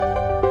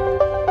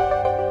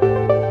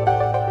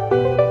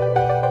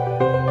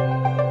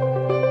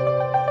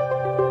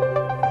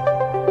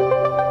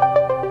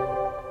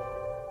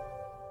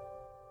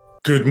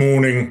Good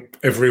morning,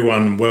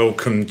 everyone.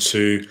 Welcome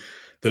to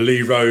the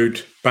Lee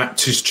Road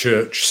Baptist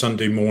Church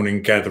Sunday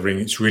morning gathering.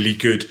 It's really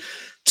good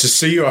to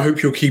see you. I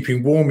hope you're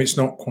keeping warm. It's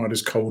not quite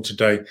as cold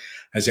today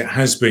as it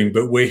has been,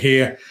 but we're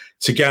here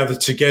to gather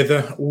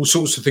together. All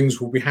sorts of things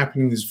will be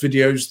happening. There's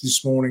videos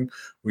this morning.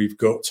 We've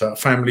got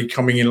family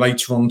coming in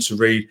later on to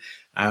read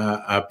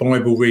our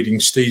Bible reading.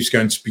 Steve's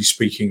going to be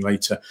speaking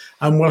later,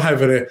 and we'll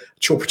have an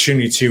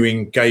opportunity to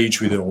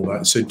engage with all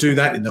that. So do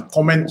that in the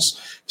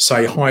comments.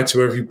 Say hi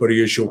to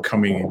everybody as you're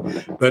coming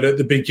in. But at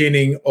the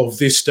beginning of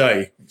this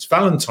day, it's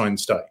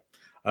Valentine's Day.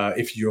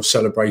 If you're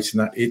celebrating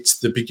that, it's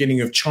the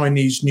beginning of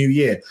Chinese New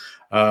Year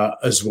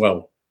as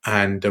well.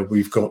 And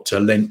we've got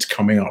Lent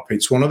coming up.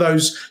 It's one of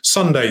those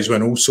Sundays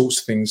when all sorts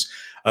of things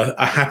are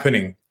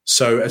happening.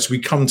 So as we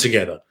come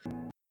together.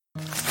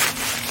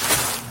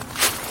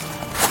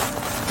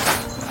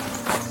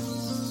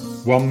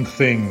 One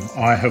thing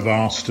I have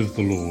asked of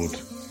the Lord,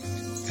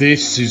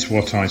 this is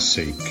what I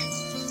seek,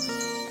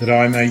 that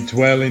I may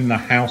dwell in the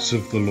house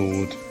of the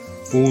Lord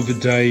all the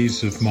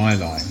days of my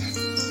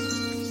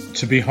life,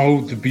 to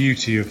behold the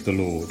beauty of the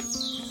Lord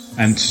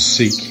and to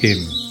seek him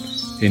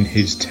in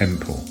his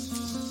temple.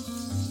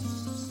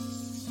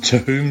 To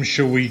whom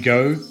shall we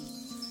go?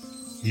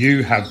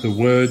 You have the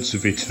words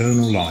of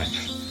eternal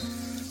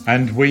life,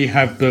 and we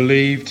have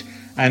believed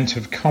and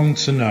have come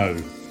to know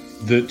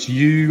that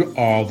you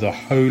are the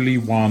Holy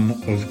One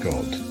of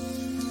God.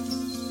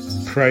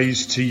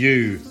 Praise to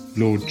you,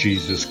 Lord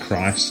Jesus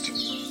Christ,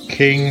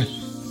 King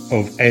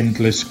of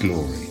endless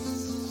glory.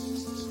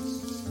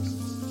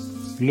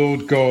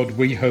 Lord God,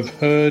 we have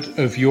heard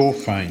of your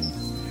fame,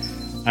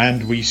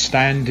 and we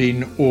stand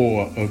in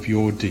awe of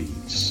your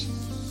deeds.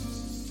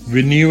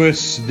 Renew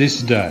us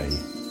this day,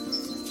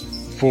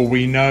 for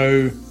we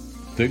know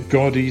that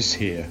God is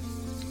here,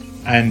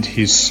 and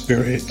his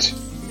Spirit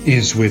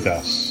is with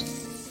us.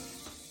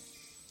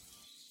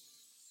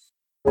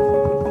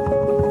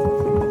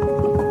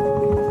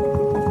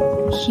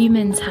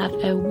 Humans have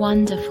a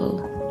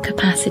wonderful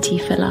capacity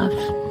for love,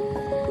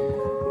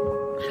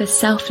 for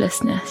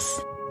selflessness,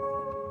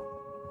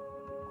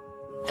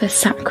 for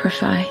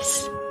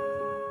sacrifice,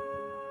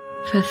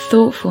 for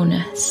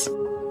thoughtfulness,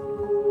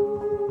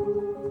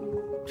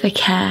 for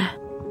care,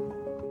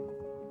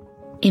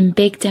 in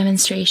big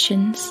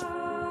demonstrations,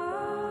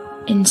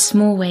 in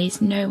small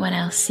ways no one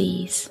else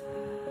sees.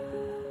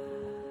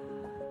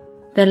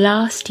 The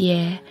last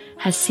year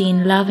has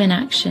seen love in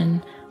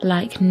action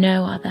like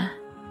no other.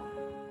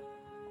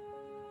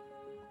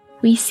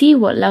 We see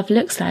what love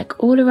looks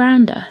like all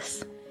around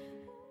us.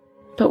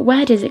 But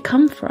where does it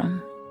come from?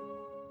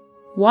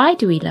 Why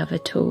do we love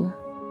at all?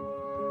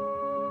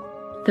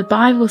 The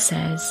Bible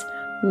says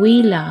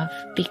we love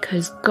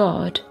because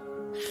God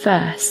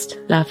first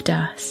loved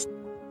us.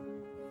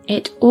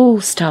 It all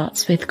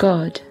starts with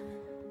God.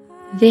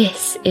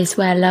 This is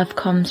where love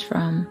comes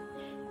from.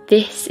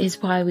 This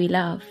is why we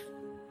love.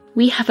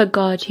 We have a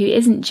God who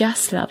isn't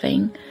just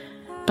loving,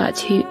 but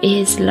who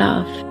is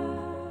love.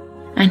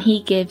 And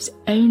he gives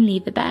only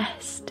the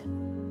best.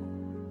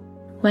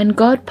 When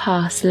God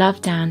passed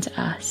love down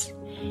to us,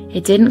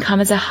 it didn't come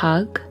as a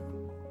hug,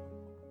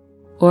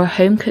 or a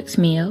home-cooked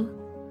meal,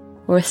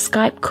 or a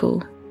Skype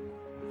call,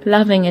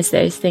 loving as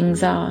those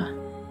things are.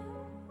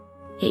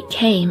 It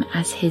came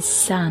as his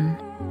Son.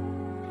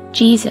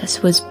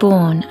 Jesus was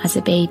born as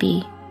a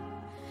baby.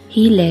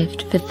 He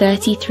lived for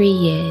 33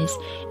 years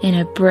in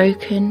a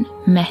broken,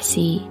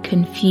 messy,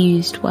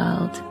 confused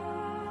world.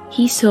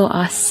 He saw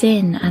our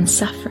sin and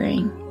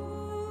suffering,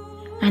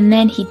 and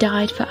then he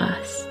died for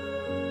us,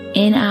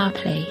 in our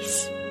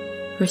place,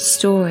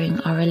 restoring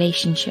our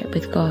relationship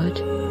with God.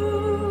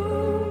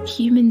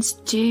 Humans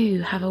do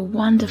have a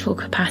wonderful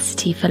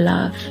capacity for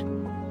love,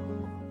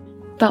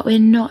 but we're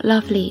not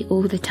lovely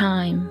all the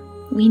time.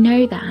 We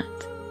know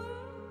that.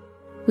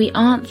 We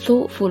aren't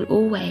thoughtful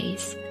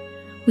always.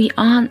 We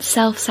aren't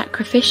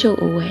self-sacrificial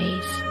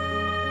always.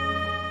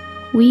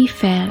 We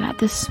fail at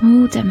the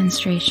small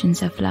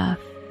demonstrations of love,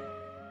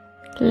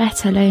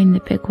 let alone the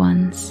big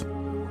ones.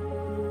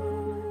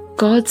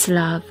 God's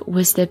love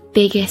was the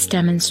biggest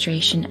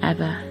demonstration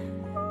ever.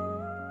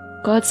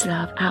 God's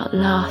love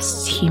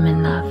outlasts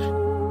human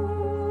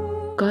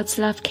love. God's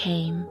love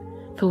came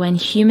for when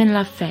human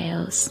love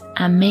fails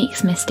and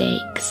makes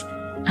mistakes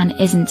and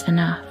isn't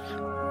enough.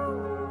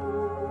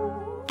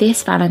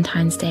 This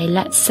Valentine's Day,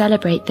 let's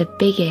celebrate the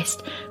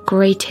biggest,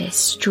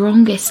 greatest,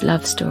 strongest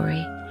love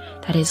story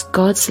that is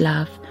God's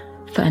love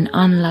for an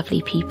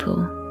unlovely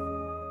people.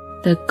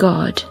 The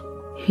God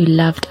who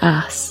loved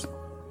us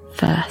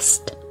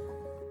first.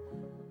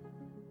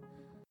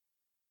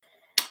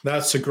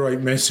 That's a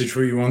great message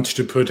we wanted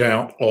to put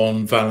out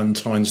on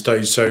Valentine's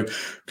Day. So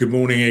good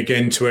morning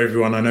again to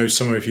everyone. I know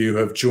some of you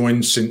have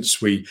joined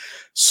since we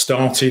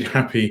started.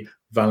 Happy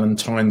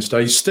Valentine's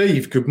Day.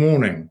 Steve, good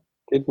morning.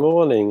 Good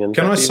morning. And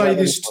can I say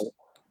this?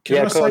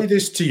 Can I say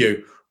this to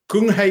you?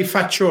 Kung hei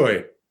fa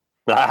choi.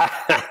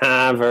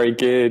 Very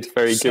good.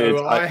 Very good.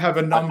 So I have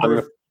a number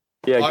of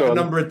I have a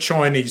number of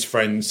Chinese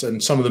friends,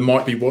 and some of them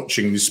might be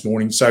watching this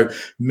morning. So,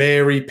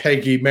 Mary,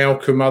 Peggy,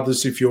 Malcolm,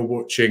 others, if you're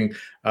watching,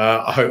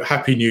 I hope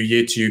Happy New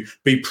Year to you.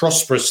 Be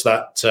prosperous.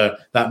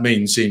 That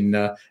means in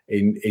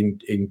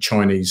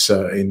Chinese,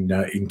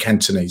 in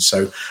Cantonese.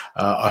 So,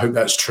 I hope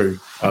that's true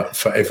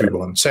for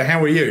everyone. So,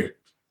 how are you?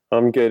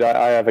 I'm good.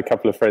 I have a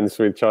couple of friends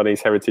with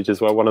Chinese heritage as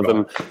well. One of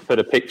them put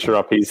a picture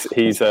up.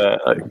 He's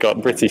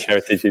got British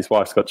heritage. His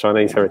wife's got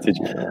Chinese heritage,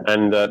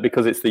 and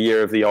because it's the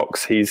year of the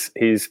ox, his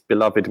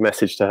beloved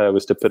message to her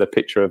was to put a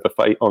picture of up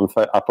on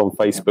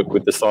Facebook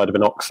with the side of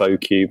an OXO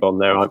cube on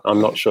there. I'm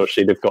not sure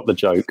she'd have got the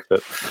joke,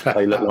 but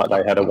they look like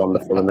they had a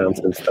wonderful amount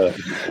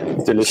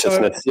of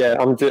deliciousness. So,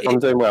 I'm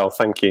doing well,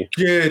 thank you.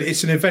 Good.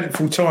 It's an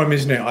eventful time,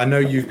 isn't it? I know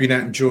you've been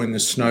out enjoying the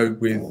snow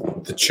with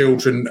the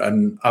children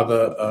and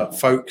other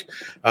folk.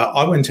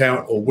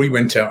 We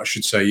went out, I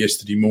should say,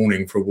 yesterday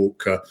morning for a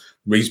walk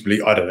reasonably,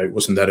 I don't know, it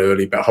wasn't that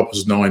early, about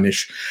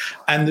 9:30,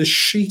 and the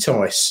sheet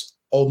ice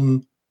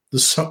on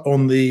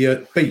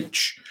the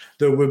beach,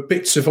 there were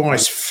bits of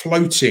ice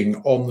floating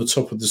on the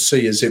top of the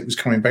sea as it was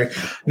coming back.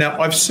 Now,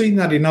 I've seen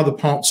that in other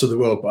parts of the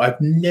world, but I've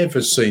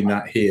never seen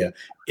that here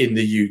in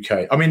the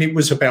UK. I mean, it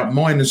was about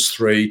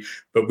 -3,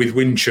 but with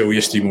wind chill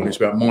yesterday morning, it's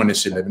about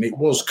 -11. It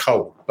was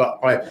cold, but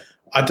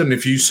I don't know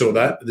if you saw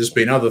that. There's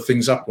been other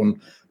things up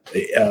on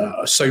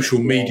social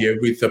media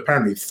with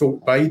apparently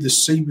Thorpe Bay, the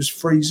sea was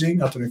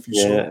freezing. I don't know if you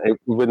saw it. It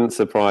wouldn't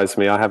surprise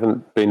me. I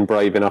haven't been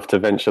brave enough to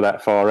venture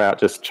that far out.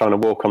 Just trying to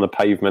walk on the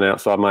pavement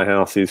outside my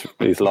house is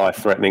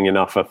life-threatening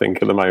enough, I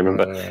think, at the moment.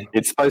 But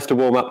it's supposed to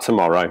warm up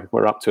tomorrow.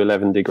 We're up to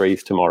 11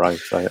 degrees tomorrow,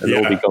 so it'll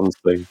all be gone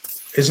soon.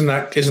 Isn't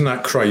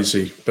that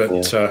crazy?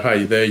 But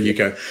hey, there you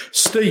go.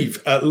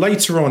 Steve,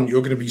 later on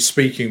you're going to be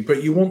speaking,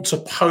 but you want to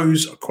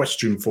pose a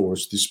question for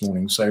us this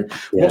morning. So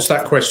what's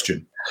that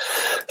question?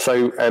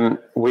 So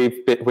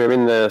we're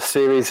in the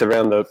series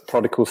around the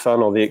prodigal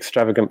son, or the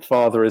extravagant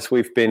father, as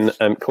we've been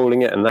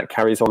calling it, and that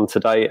carries on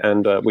today.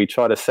 And we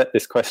try to set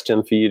this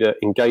question for you to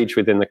engage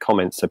with in the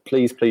comments. So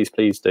please, please,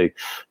 please do.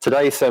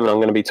 Today's sermon, I'm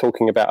going to be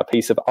talking about a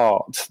piece of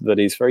art that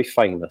is very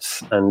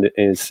famous and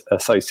is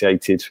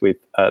associated with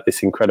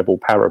this incredible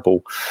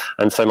parable.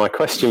 And so my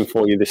question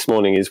for you this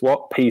morning is,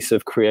 what piece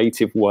of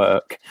creative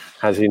work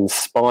has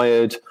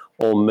inspired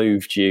or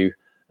moved you,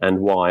 and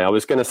why? I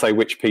was going to say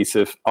which piece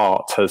of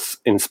art has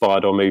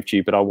inspired or moved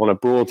you, but I want to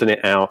broaden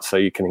it out so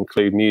you can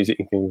include music,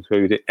 you can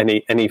include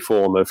any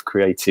form of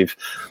creative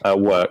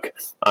work.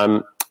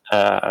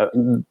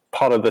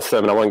 Part of the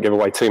sermon, I won't give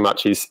away too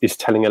much, is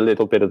telling a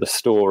little bit of the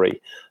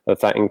story of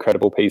that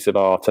incredible piece of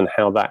art and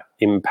how that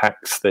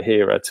impacts the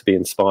hearer to be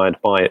inspired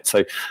by it.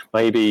 So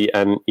maybe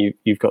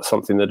you've got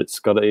something that's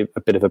got a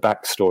bit of a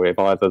backstory of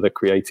either the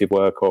creative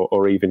work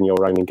or even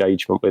your own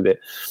engagement with it.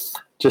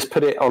 Just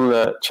put it on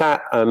the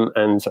chat,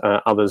 and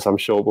others, I'm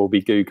sure, will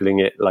be Googling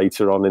it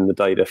later on in the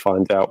day to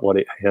find out what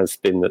it has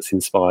been that's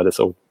inspired us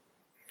all.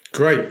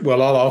 Great.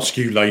 Well, I'll ask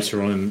you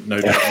later on, and no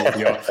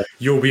doubt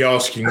you'll be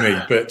asking me.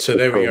 But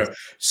there we go.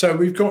 So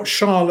we've got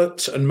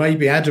Charlotte and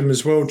maybe Adam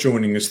as well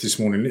joining us this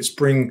morning. Let's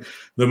bring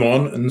them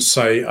on and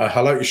say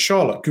hello to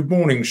Charlotte. Good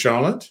morning,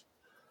 Charlotte.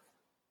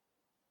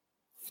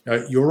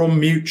 You're on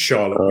mute,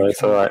 Charlotte. Oh,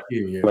 it's all right.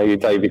 Maybe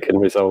David can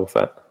resolve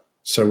that.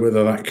 So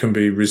whether that can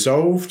be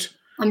resolved.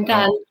 I'm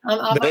done.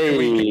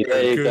 There you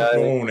go.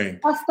 Good morning.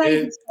 That's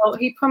David's fault.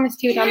 He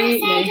promised he would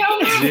unmute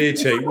me. Did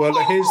he? Well,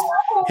 here's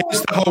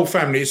the whole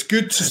family. It's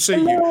good to see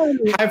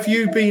you. Have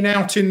you been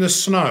out in the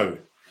snow?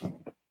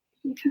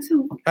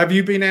 Have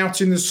you been out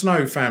in the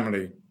snow,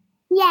 family?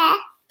 Yeah.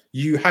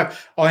 You have.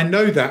 I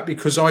know that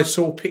because I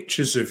saw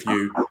pictures of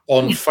you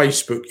on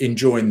Facebook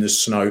enjoying the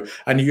snow,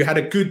 and you had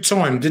a good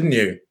time, didn't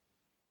you?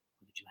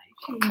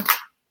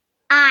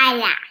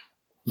 Yeah.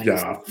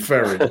 Yeah,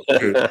 very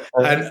good.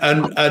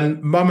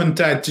 And Mum and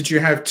Dad, did you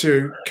have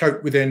to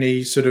cope with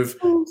any sort of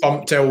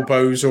bumped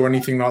elbows or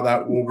anything like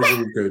that, or was it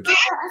all good?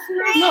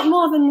 Not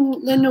more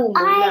than the normal,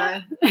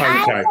 no.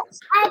 Okay.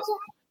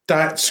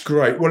 That's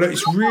great. Well,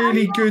 it's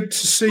really good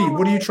to see you.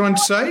 What are you trying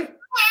to say?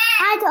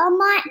 I got a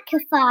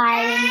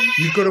microphone.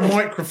 You've got a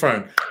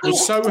microphone. Well,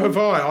 so have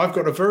I. I've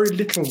got a very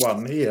little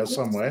one here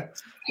somewhere,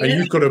 and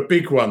you've got a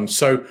big one.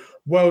 So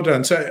well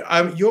done. So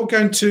you're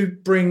going to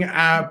bring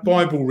our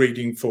Bible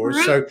reading for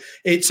us. So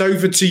it's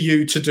over to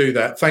you to do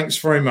that. Thanks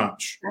very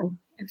much.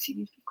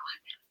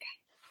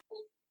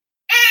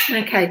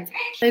 Okay.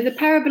 So the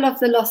parable of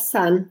the lost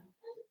son.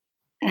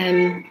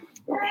 Hang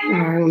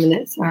on a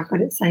minute. So I've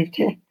got it saved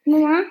here.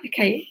 Yeah.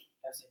 Okay.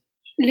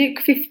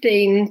 Luke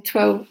 11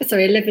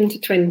 to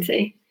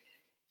 20.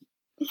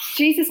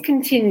 Jesus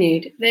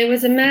continued, there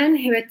was a man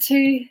who had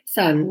 2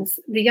 sons.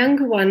 The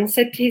younger one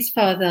said to his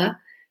father,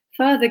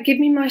 Father, give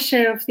me my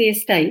share of the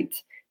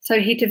estate. So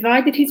he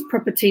divided his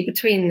property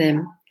between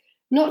them.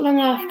 Not long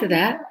after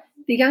that,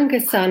 the younger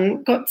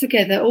son got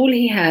together all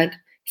he had,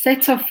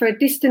 set off for a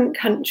distant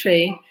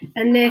country,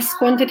 and there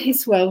squandered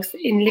his wealth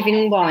in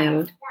living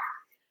wild.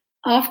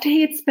 After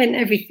he had spent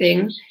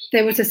everything,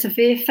 there was a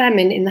severe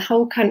famine in the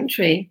whole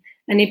country,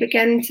 and he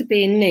began to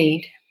be in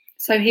need.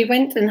 So he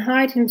went and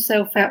hired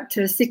himself out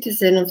to a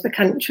citizen of the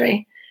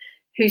country,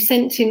 who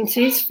sent him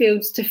to his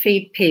fields to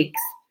feed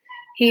pigs.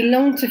 He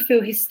longed to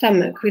fill his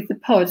stomach with the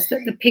pods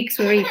that the pigs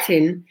were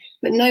eating,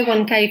 but no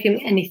one gave him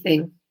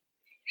anything.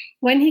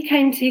 When he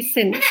came to his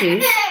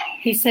senses,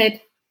 he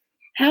said,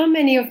 "How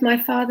many of my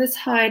father's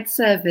hired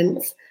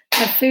servants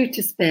have food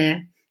to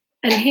spare?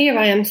 And here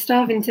I am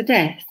starving to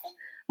death.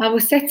 I will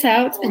set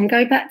out and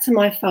go back to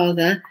my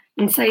father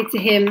and say to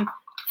him,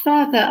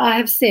 'Father, I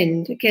have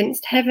sinned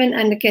against heaven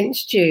and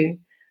against you.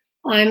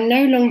 I am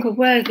no longer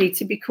worthy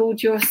to be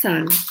called your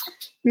son.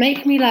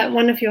 Make me like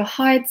one of your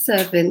hired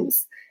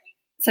servants.'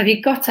 So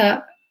he got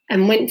up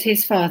and went to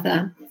his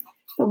father.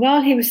 But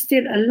while he was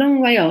still a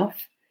long way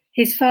off,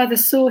 his father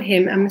saw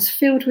him and was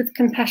filled with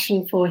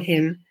compassion for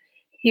him.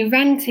 He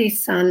ran to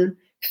his son,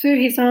 threw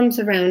his arms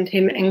around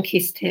him and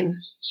kissed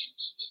him."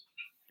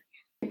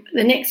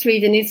 The next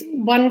reading is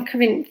 1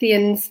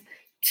 Corinthians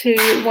 2,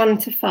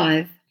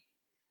 1-5.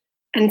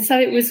 "And so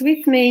it was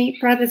with me,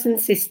 brothers and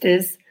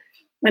sisters.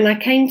 When I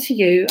came to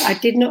you, I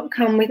did not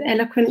come with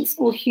eloquence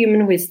or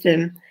human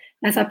wisdom,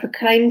 as I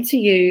proclaimed to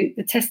you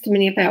the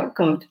testimony about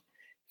God.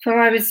 For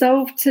I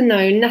resolved to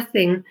know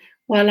nothing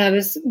while I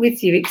was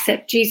with you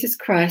except Jesus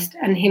Christ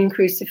and him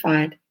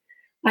crucified.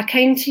 I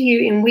came to you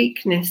in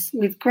weakness,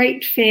 with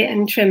great fear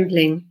and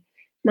trembling.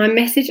 My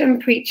message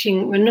and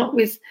preaching were not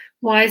with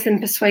wise and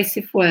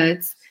persuasive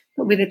words,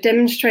 but with a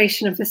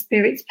demonstration of the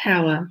Spirit's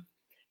power,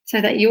 so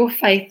that your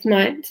faith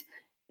might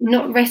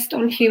not rest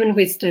on human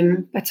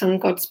wisdom, but on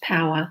God's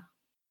power."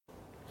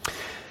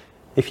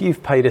 If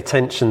you've paid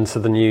attention to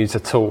the news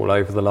at all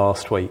over the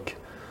last week,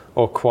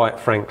 or quite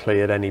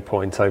frankly at any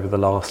point over the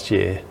last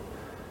year,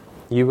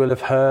 you will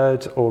have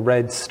heard or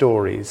read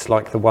stories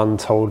like the one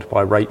told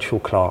by Rachel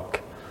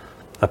Clark,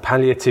 a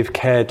palliative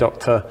care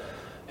doctor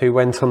who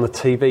went on the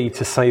TV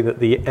to say that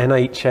the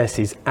NHS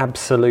is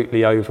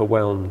absolutely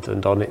overwhelmed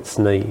and on its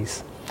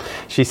knees.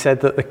 She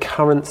said that the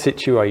current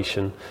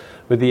situation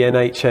with the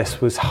NHS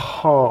was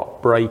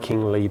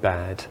heartbreakingly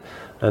bad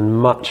and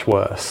much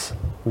worse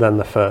than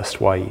the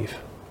first wave.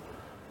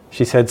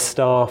 She said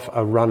staff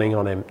are running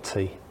on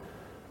empty.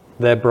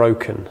 They're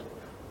broken,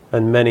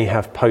 and many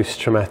have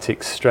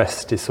post-traumatic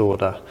stress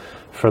disorder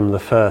from the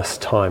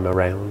first time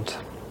around.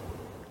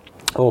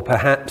 Or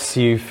perhaps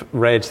you've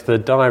read the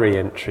diary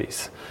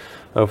entries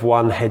of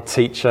one head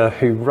teacher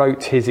who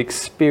wrote his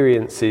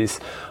experiences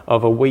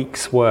of a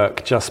week's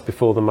work just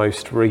before the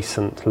most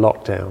recent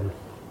lockdown.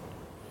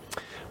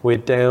 "We're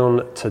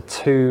down to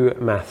 2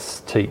 maths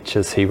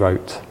teachers," he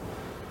wrote.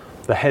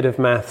 "The head of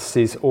maths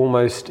is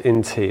almost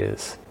in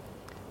tears.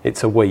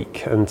 It's a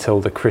week until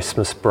the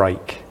Christmas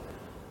break,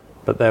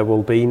 but there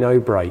will be no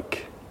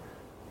break,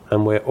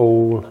 and we're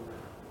all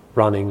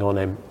running on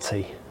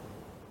empty."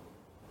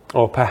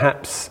 Or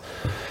perhaps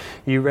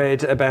you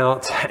read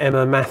about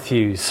Emma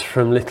Matthews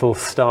from Little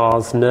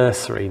Stars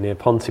Nursery near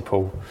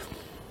Pontypool,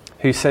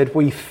 who said,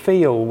 "We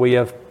feel we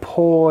have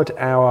poured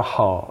our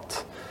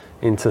heart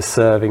into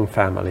serving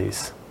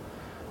families,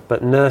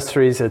 but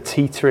nurseries are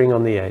teetering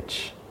on the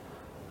edge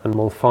and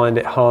will find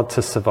it hard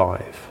to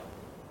survive.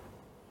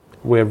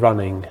 We're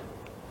running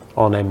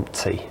on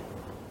empty."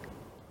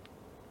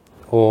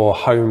 Or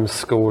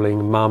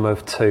homeschooling mum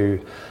of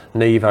 2,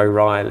 Neve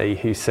O'Reilly,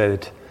 who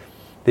said,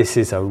 "This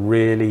is a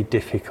really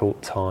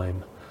difficult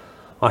time.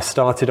 I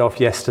started off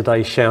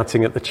yesterday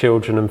shouting at the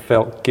children and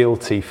felt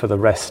guilty for the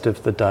rest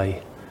of the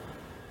day.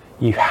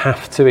 You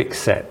have to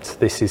accept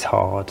this is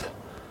hard.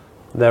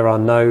 There are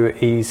no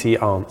easy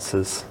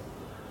answers.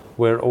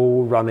 We're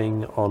all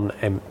running on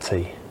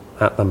empty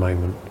at the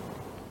moment."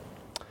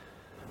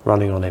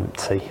 Running on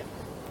empty.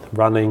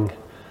 Running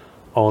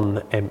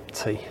on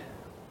empty.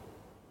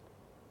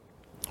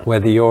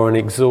 Whether you're an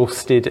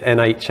exhausted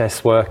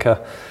NHS worker,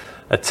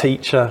 a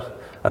teacher,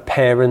 a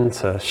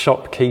parent, a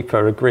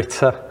shopkeeper, a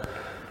gritter,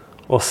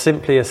 or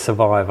simply a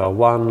survivor,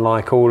 one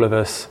like all of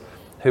us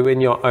who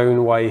in your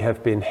own way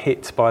have been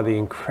hit by the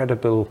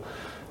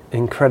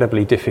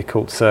incredibly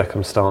difficult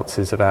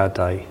circumstances of our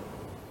day,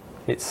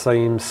 it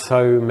seems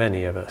so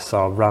many of us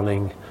are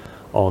running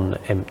on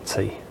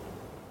empty.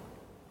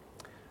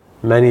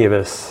 Many of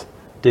us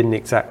didn't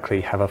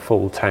exactly have a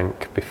full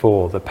tank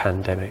before the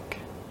pandemic.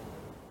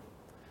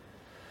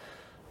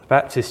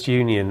 Baptist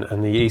Union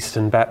and the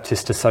Eastern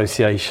Baptist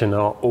Association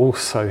are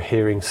also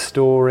hearing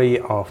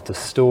story after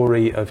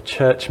story of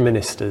church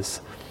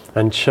ministers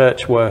and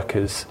church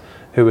workers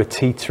who are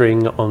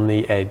teetering on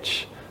the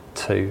edge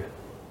too.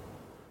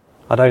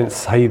 I don't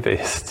say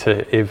this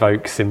to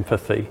evoke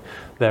sympathy.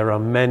 There are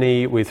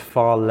many with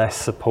far less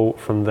support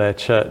from their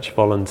church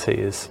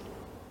volunteers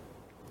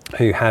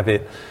who have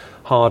it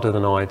harder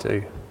than I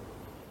do.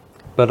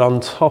 But on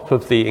top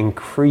of the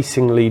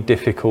increasingly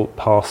difficult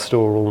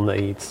pastoral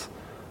needs,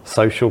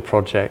 social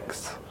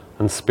projects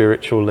and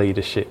spiritual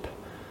leadership,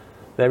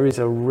 there is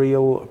a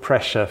real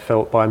pressure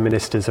felt by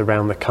ministers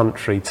around the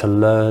country to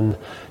learn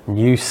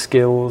new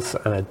skills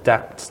and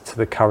adapt to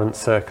the current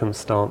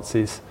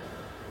circumstances,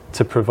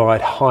 to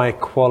provide high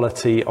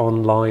quality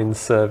online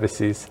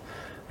services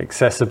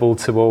accessible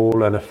to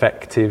all and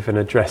effective in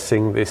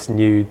addressing this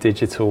new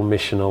digital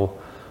missional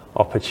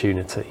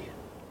opportunity.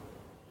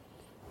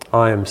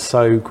 I am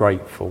so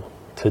grateful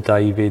to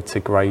David, to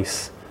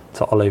Grace,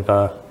 to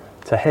Oliver,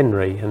 to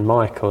Henry and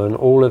Michael and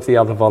all of the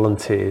other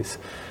volunteers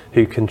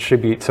who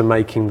contribute to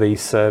making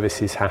these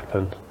services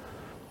happen.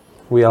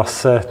 We are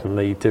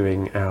certainly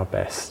doing our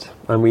best,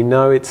 and we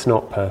know it's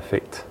not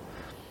perfect,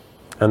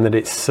 and that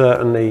it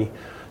certainly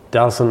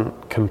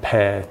doesn't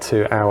compare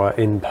to our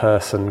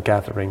in-person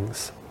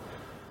gatherings.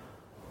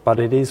 But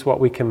it is what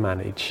we can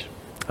manage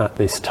at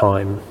this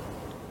time.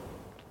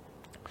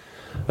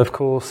 Of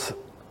course,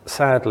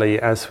 sadly,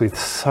 as with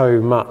so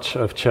much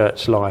of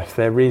church life,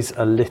 there is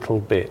a little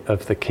bit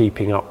of the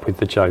keeping up with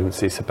the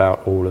Joneses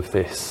about all of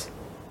this.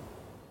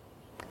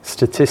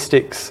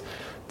 Statistics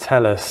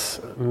tell us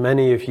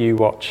many of you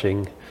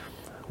watching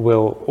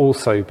will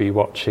also be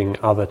watching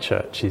other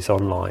churches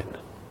online.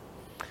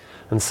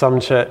 And some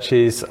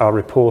churches are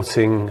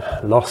reporting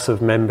loss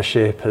of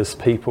membership as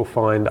people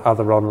find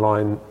other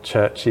online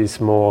churches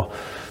more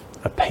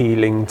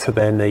appealing to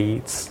their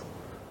needs,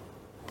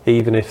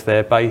 even if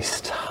they're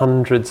based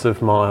hundreds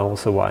of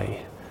miles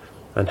away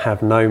and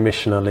have no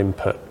missional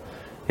input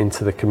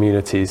into the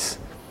communities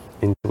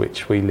in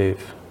which we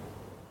live.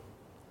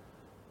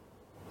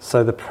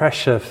 So the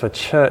pressure for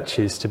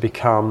churches to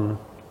become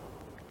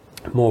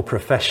more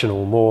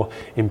professional, more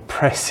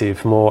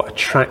impressive, more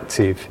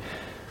attractive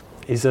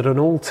is at an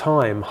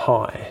all-time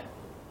high.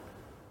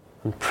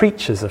 And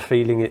preachers are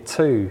feeling it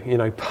too. You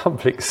know,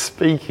 public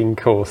speaking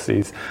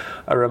courses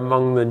are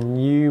among the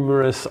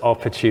numerous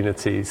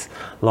opportunities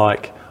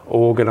like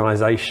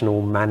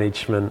organisational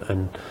management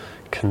and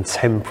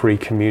contemporary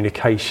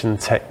communication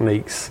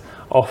techniques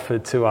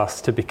offered to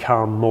us to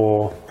become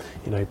more,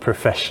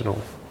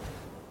 professional.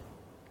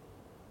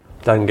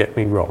 Don't get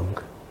me wrong.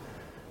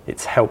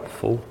 It's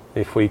helpful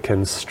if we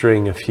can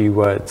string a few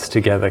words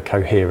together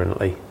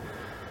coherently.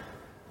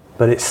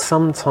 But it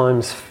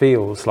sometimes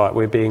feels like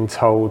we're being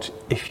told,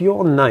 if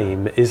your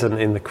name isn't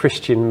in the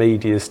Christian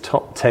media's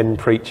top 10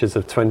 preachers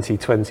of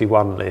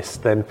 2021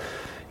 list, then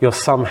you're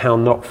somehow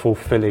not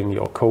fulfilling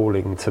your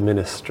calling to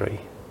ministry.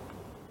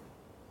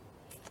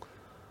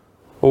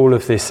 All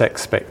of this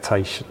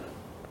expectation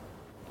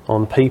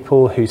on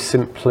people who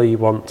simply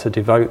want to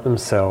devote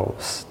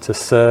themselves to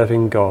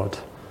serving God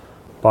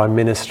by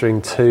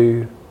ministering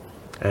to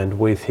and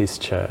with his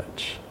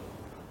church.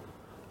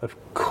 Of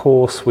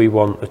course we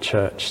want the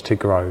church to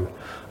grow.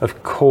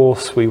 Of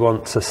course we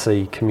want to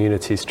see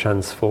communities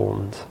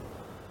transformed.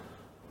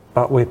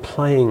 But we're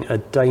playing a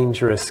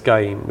dangerous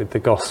game with the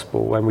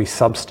gospel when we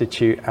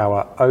substitute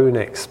our own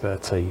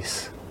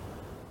expertise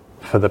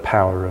for the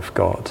power of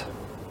God.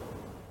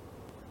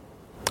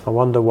 I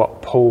wonder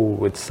what Paul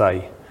would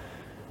say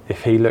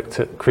if he looked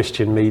at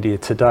Christian media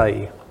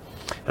today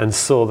and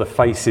saw the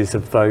faces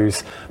of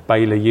those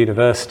Baylor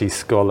University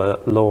scholar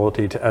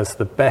lauded as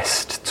the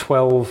best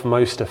 12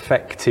 most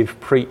effective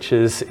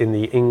preachers in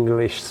the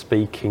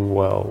English-speaking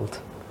world.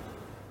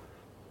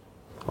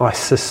 I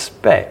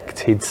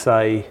suspect he'd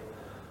say,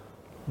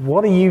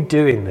 "What are you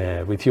doing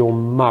there with your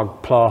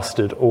mug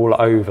plastered all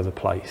over the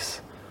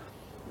place?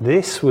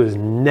 This was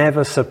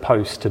never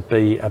supposed to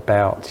be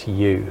about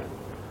you.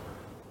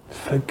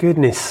 For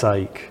goodness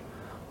sake,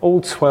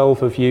 all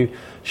 12 of you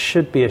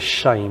should be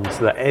ashamed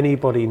that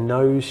anybody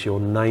knows your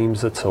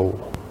names at all."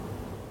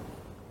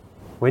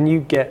 When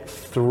you get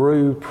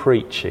through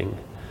preaching,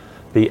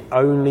 the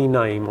only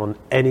name on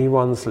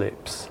anyone's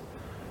lips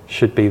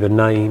should be the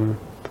name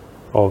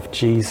of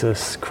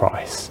Jesus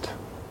Christ.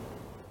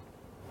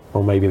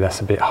 Or maybe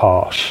that's a bit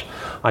harsh.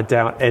 I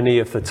doubt any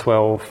of the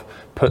 12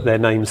 put their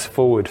names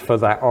forward for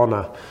that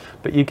honour.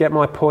 But you get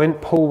my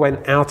point? Paul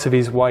went out of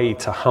his way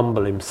to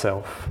humble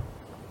himself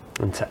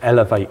and to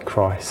elevate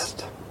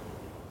Christ.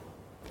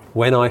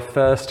 When I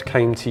first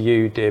came to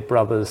you, dear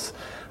brothers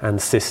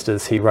and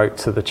sisters, he wrote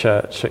to the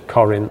church at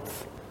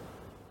Corinth,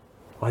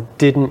 I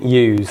didn't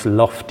use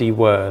lofty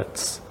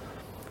words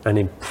and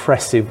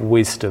impressive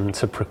wisdom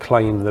to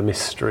proclaim the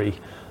mystery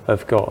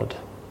of God.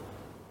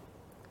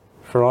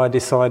 For I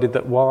decided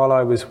that while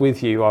I was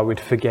with you, I would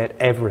forget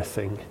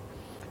everything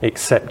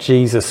except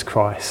Jesus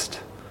Christ,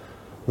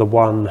 the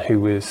one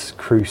who was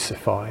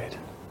crucified.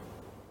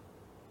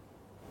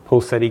 Paul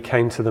said he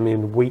came to them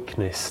in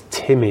weakness,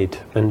 timid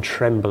and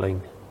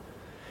trembling.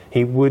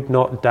 He would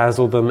not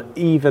dazzle them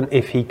even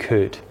if he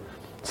could,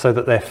 so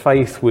that their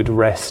faith would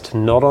rest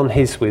not on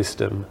his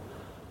wisdom,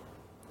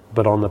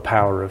 but on the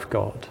power of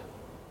God.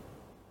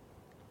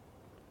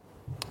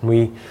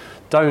 We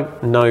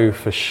don't know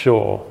for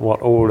sure what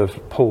all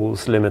of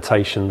Paul's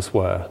limitations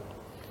were,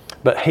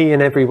 but he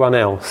and everyone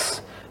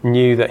else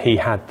knew that he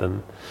had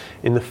them.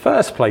 In the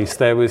first place,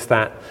 there was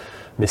that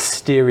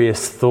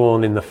mysterious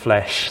thorn in the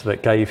flesh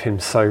that gave him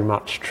so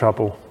much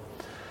trouble.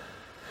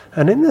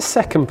 And in the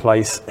second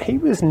place, he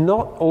was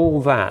not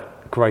all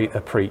that great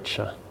a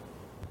preacher.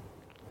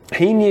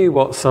 He knew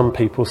what some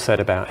people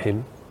said about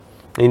him.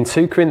 In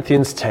 2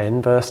 Corinthians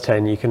 10, verse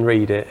 10, you can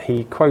read it.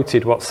 He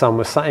quoted what some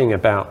were saying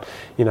about,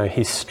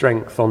 his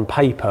strength on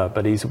paper,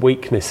 but his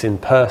weakness in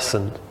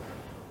person.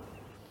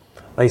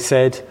 They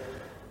said,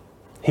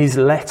 his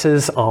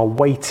letters are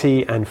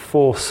weighty and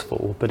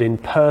forceful, but in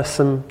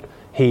person,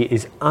 He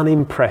is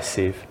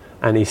unimpressive,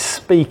 and his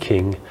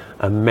speaking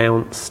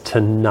amounts to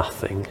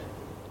nothing.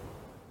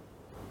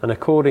 And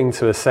according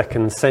to a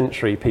 2nd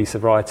century piece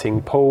of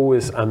writing, Paul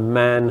was a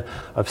man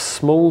of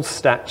small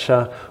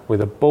stature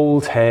with a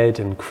bald head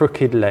and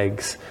crooked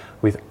legs,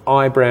 with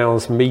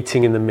eyebrows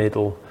meeting in the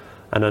middle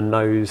and a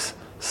nose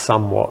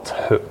somewhat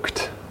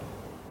hooked.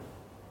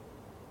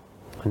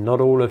 And not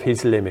all of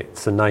his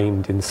limits are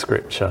named in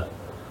Scripture.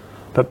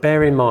 But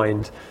bear in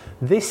mind,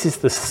 this is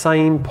the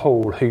same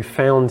Paul who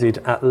founded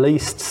at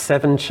least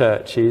 7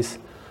 churches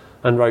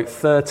and wrote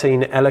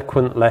 13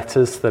 eloquent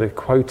letters that are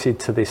quoted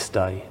to this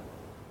day.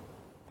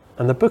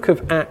 And the book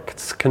of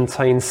Acts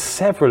contains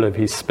several of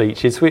his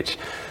speeches, which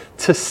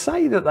to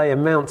say that they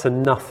amount to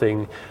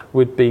nothing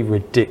would be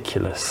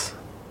ridiculous,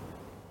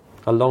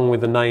 along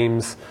with the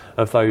names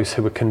of those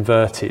who were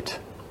converted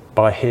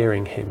by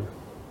hearing him.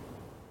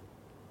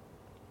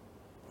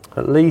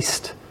 At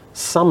least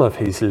some of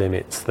his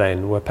limits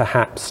then were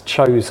perhaps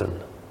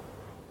chosen.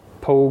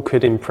 Paul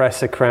could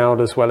impress a crowd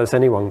as well as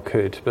anyone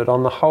could, but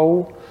on the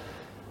whole,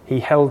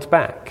 he held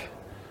back,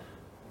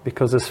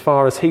 because as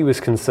far as he was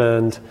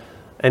concerned,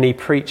 any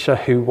preacher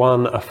who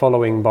won a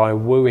following by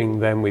wooing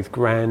them with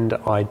grand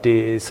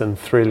ideas and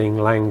thrilling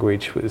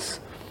language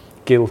was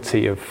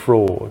guilty of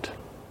fraud.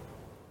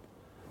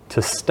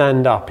 To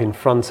stand up in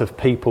front of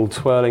people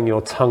twirling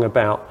your tongue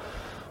about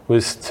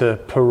was to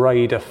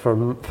parade a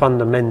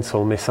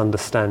fundamental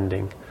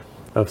misunderstanding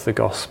of the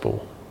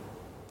gospel.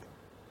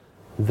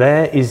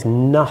 There is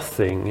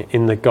nothing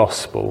in the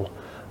gospel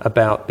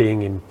about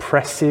being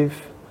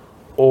impressive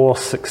or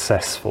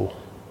successful.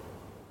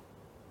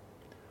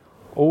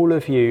 All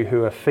of you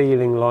who are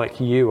feeling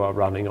like you are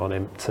running on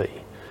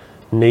empty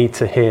need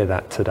to hear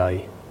that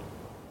today.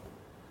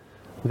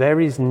 There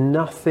is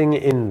nothing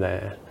in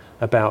there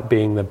about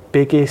being the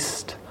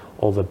biggest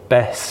or the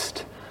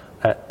best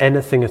at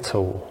anything at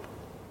all.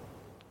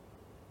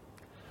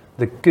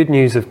 The good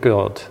news of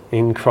God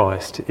in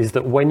Christ is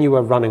that when you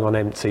are running on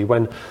empty,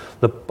 when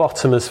the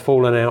bottom has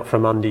fallen out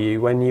from under you,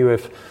 when you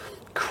have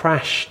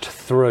crashed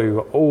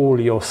through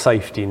all your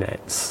safety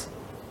nets,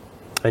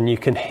 and you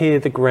can hear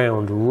the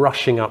ground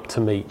rushing up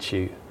to meet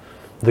you,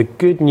 the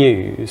good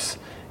news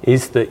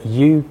is that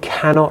you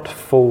cannot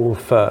fall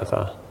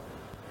further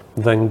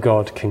than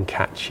God can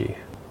catch you.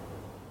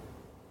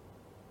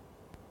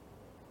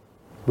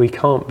 We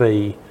can't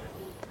be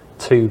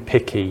too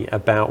picky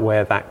about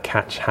where that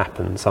catch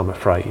happens, I'm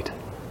afraid.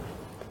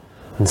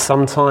 And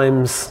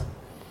sometimes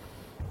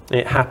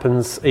it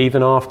happens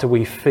even after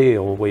we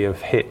feel we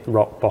have hit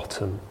rock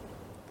bottom.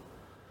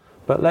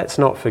 But let's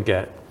not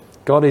forget,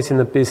 God is in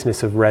the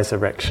business of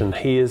resurrection.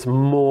 He is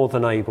more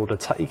than able to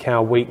take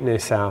our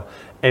weakness, our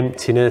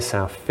emptiness,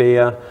 our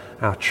fear,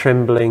 our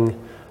trembling,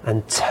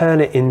 and turn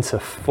it into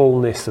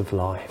fullness of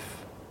life.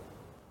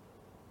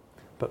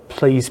 But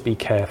please be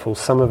careful.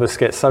 Some of us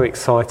get so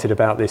excited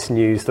about this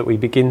news that we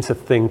begin to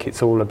think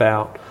it's all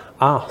about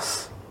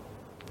us.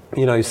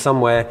 You know,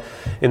 somewhere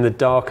in the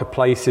darker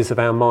places of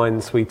our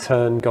minds, we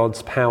turn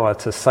God's power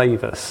to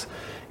save us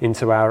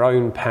into our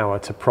own power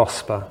to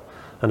prosper.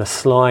 And a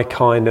sly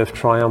kind of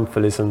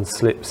triumphalism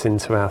slips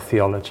into our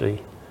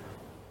theology.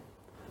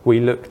 We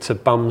look to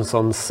bums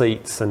on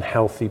seats and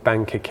healthy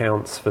bank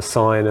accounts for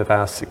sign of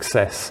our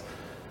success,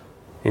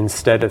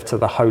 instead of to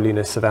the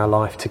holiness of our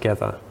life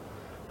together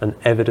and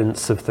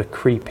evidence of the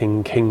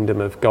creeping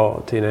kingdom of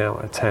God in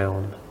our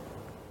town.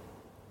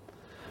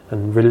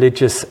 And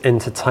religious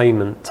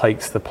entertainment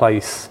takes the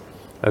place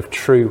of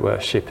true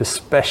worship,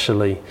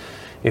 especially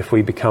if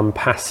we become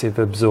passive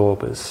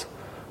absorbers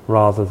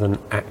rather than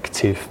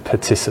active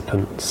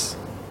participants.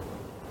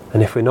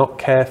 And if we're not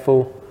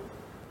careful,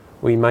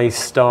 we may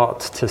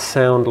start to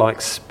sound like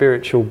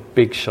spiritual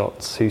big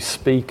shots who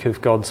speak of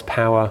God's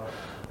power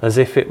as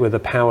if it were the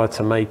power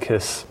to make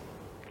us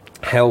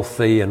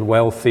healthy and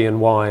wealthy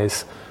and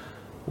wise,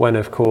 when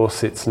of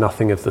course it's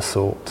nothing of the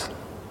sort.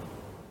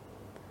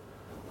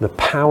 The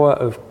power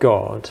of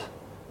God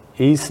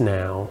is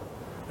now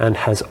and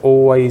has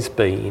always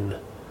been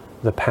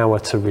the power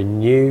to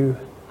renew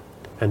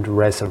and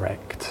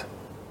resurrect.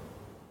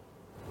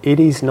 It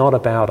is not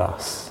about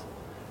us.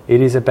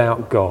 It is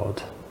about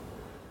God.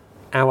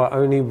 Our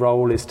only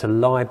role is to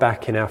lie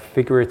back in our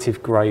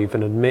figurative grave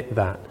and admit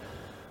that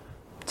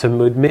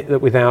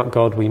without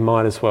God we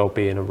might as well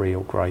be in a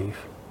real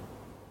grave.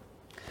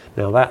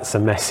 Now that's a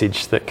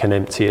message that can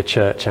empty a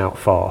church out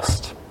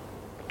fast.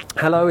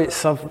 Hello, it's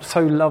so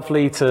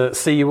lovely to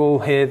see you all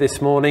here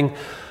this morning.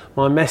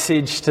 My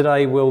message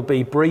today will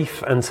be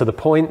brief and to the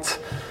point.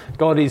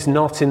 God is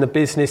not in the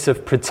business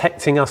of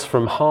protecting us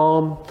from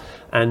harm,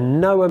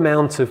 and no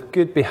amount of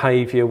good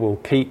behaviour will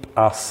keep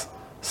us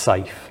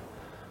safe.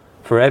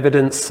 For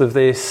evidence of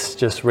this,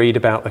 just read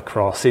about the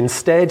cross.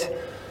 Instead,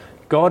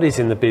 God is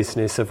in the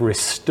business of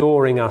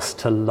restoring us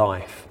to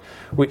life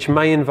which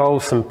may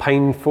involve some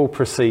painful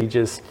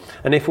procedures.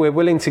 And if we're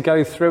willing to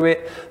go through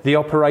it, the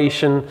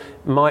operation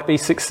might be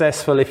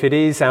successful. If it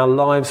is, our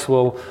lives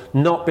will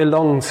not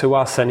belong to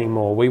us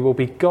anymore. We will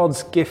be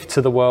God's gift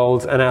to the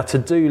world, and our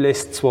to-do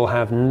lists will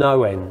have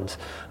no end.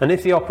 And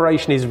if the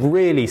operation is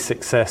really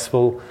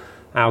successful,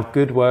 our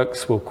good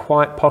works will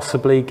quite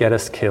possibly get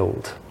us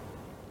killed.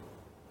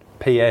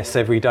 P.S.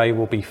 Every day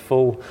will be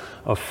full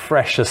of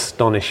fresh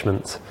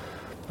astonishment,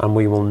 and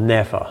we will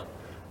never,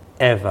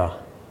 ever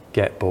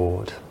get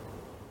bored.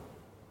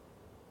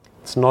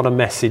 It's not a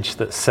message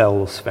that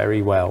sells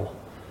very well,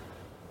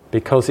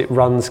 because it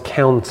runs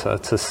counter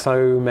to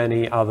so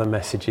many other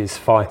messages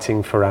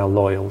fighting for our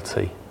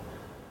loyalty.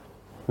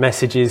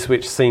 Messages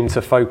which seem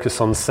to focus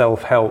on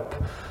self-help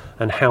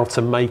and how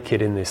to make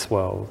it in this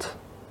world.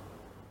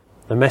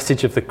 The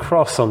message of the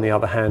cross, on the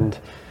other hand,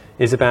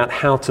 is about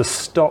how to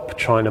stop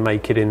trying to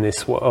make it in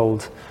this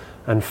world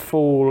and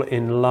fall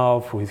in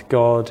love with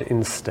God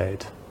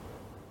instead.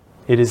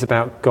 It is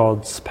about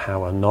God's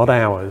power, not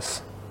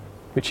ours,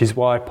 which is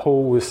why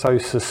Paul was so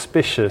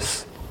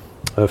suspicious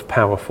of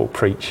powerful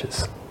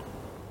preachers.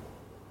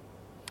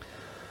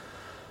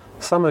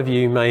 Some of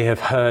you may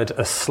have heard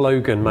a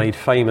slogan made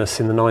famous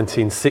in the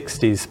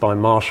 1960s by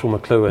Marshall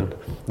McLuhan.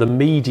 "The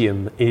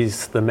medium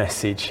is the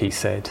message," he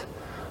said,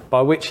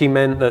 by which he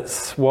meant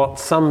that what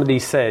somebody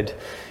said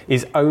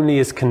is only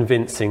as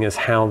convincing as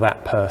how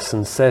that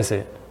person says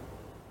it.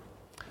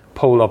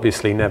 Paul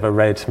obviously never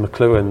read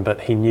McLuhan,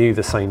 but he knew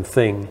the same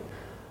thing.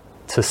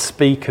 To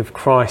speak of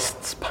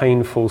Christ's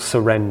painful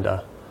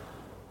surrender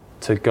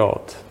to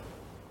God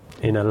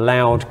in a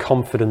loud,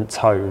 confident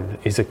tone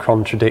is a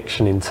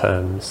contradiction in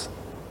terms.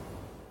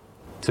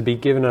 To be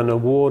given an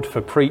award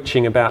for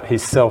preaching about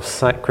his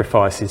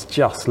self-sacrifice is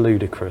just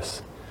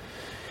ludicrous.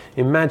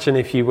 Imagine,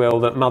 if you will,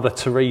 that Mother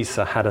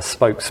Teresa had a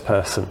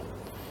spokesperson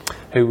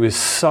who was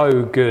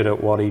so good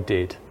at what he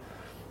did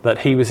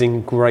that he was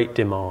in great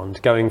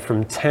demand, going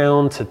from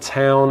town to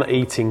town,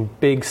 eating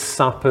big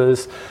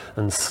suppers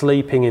and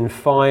sleeping in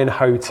fine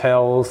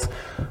hotels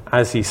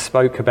as he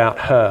spoke about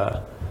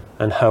her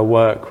and her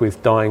work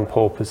with dying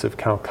paupers of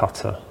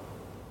Calcutta.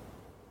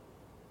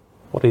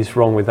 What is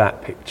wrong with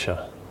that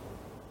picture?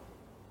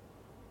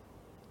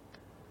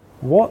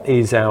 What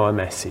is our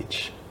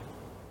message?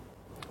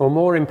 Or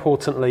more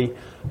importantly,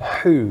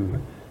 who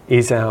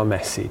is our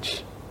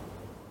message?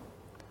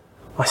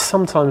 I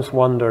sometimes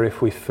wonder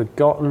if we've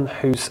forgotten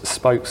whose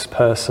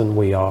spokesperson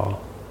we are.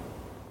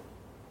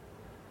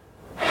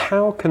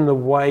 How can the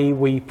way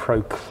we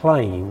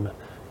proclaim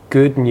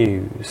good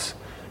news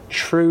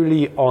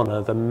truly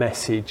honour the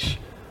message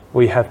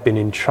we have been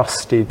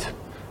entrusted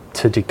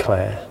to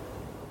declare?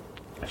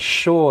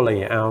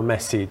 Surely our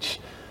message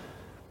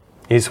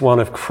is one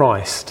of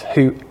Christ,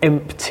 who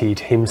emptied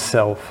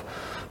himself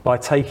by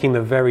taking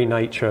the very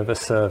nature of a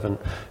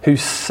servant,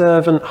 whose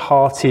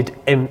servant-hearted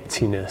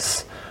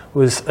emptiness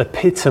was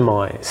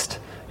epitomised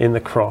in the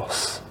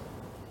cross,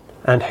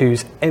 and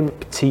whose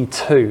empty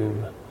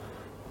tomb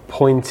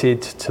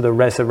pointed to the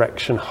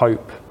resurrection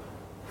hope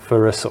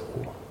for us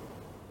all.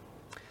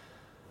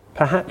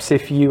 Perhaps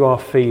if you are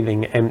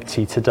feeling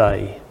empty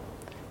today,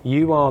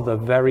 you are the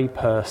very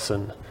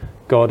person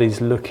God is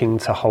looking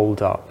to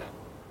hold up,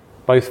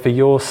 both for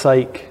your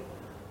sake,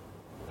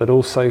 but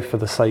also for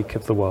the sake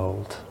of the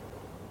world.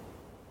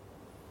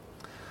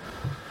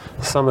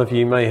 Some of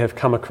you may have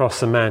come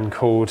across a man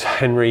called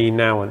Henry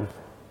Nouwen.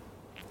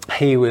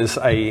 He was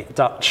a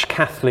Dutch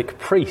Catholic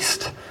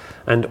priest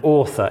and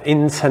author,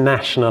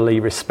 internationally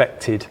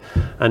respected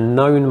and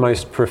known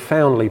most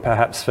profoundly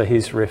perhaps for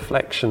his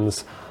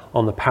reflections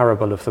on the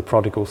parable of the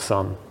prodigal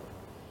son,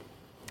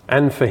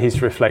 and for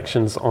his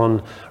reflections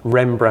on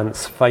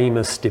Rembrandt's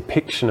famous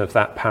depiction of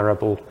that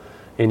parable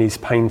in his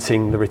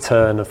painting The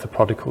Return of the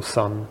Prodigal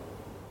Son.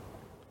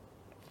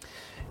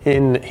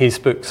 In his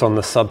books on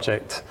the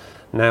subject,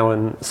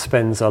 Nouwen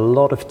spends a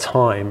lot of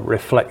time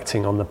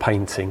reflecting on the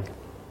painting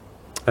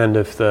and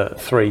of the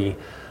three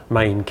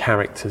main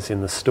characters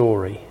in the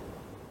story.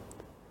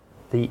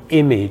 The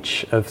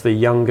image of the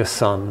younger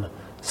son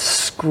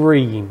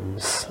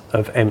screams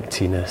of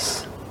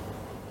emptiness.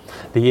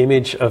 The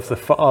image of the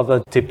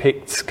father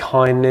depicts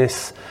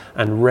kindness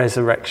and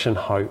resurrection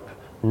hope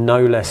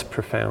no less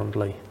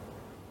profoundly.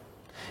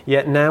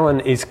 Yet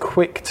Nouwen is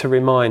quick to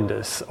remind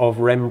us of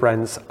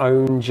Rembrandt's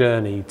own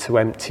journey to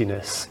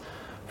emptiness,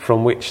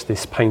 from which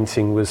this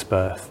painting was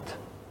birthed.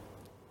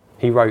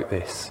 He wrote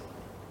this: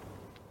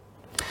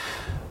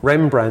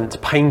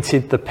 Rembrandt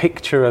painted the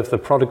picture of the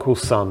prodigal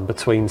son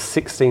between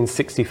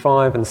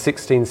 1665 and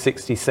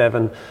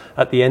 1667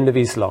 at the end of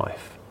his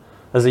life.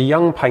 As a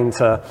young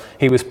painter,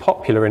 he was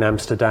popular in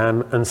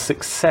Amsterdam and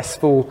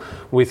successful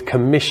with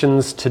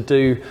commissions to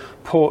do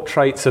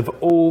portraits of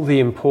all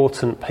the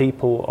important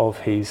people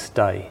of his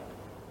day.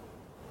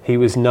 He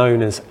was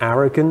known as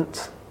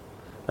arrogant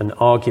and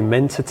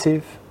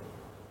argumentative,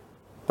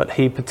 but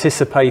he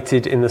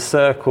participated in the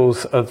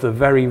circles of the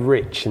very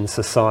rich in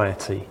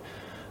society.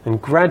 And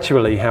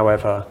gradually,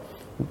 however,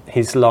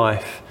 his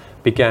life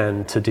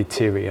began to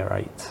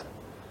deteriorate.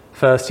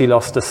 First he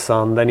lost a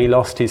son, then he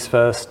lost his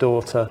first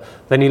daughter,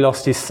 then he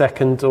lost his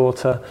second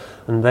daughter,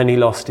 and then he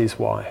lost his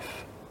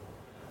wife.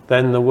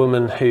 Then the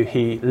woman who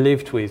he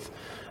lived with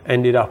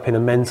ended up in a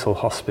mental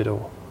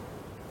hospital.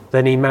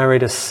 Then he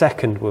married a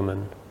second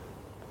woman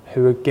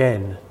who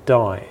again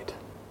died.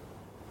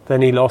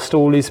 Then he lost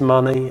all his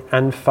money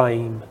and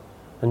fame,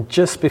 and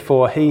just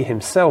before he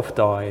himself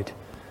died,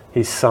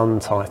 his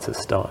son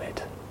Titus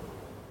died.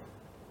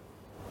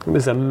 It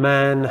was a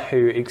man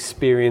who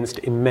experienced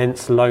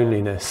immense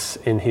loneliness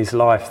in his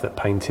life that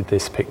painted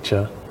this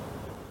picture.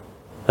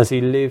 As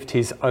he lived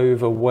his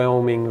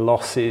overwhelming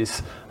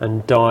losses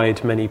and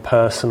died many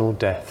personal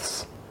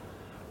deaths,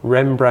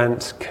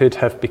 Rembrandt could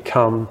have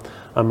become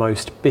a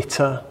most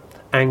bitter,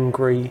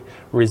 angry,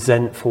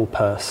 resentful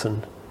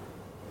person.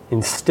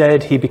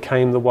 Instead, he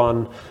became the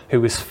one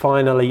who was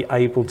finally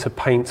able to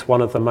paint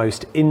one of the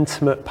most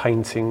intimate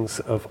paintings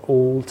of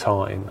all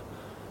time,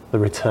 the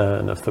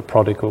return of the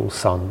prodigal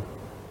son.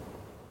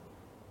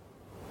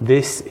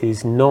 This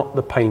is not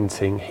the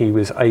painting he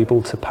was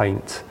able to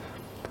paint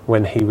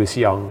when he was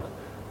young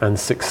and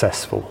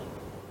successful.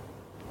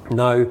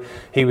 No,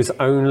 he was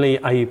only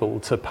able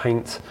to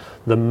paint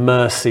the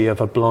mercy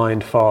of a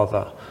blind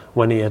father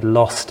when he had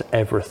lost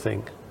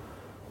everything.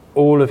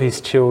 All of his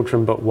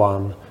children but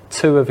one,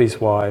 2 of his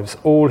wives,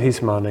 all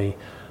his money,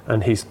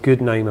 and his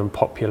good name and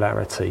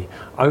popularity.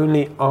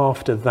 Only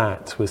after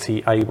that was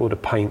he able to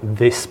paint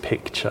this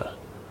picture.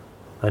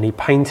 And he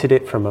painted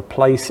it from a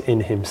place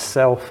in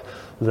himself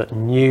that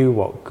knew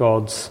what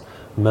God's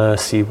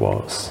mercy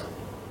was.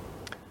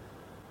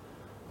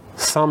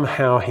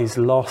 Somehow his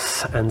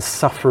loss and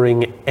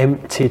suffering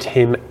emptied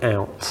him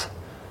out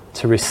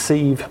to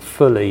receive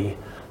fully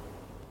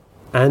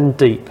and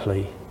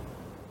deeply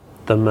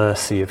the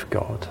mercy of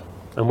God.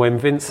 And when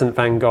Vincent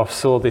van Gogh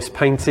saw this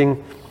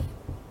painting,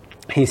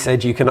 he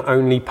said, "You can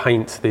only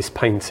paint this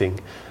painting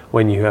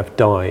when you have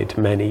died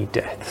many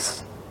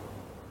deaths."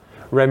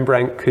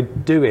 Rembrandt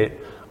could do it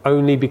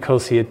only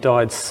because he had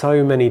died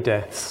so many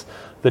deaths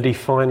that he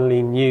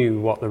finally knew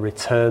what the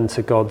return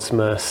to God's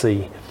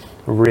mercy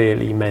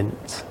really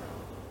meant.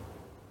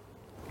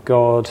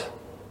 God,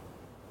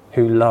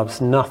 who loves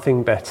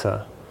nothing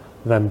better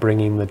than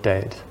bringing the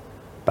dead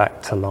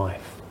back to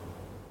life.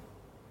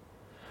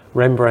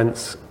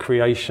 Rembrandt's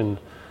creation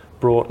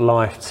brought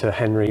life to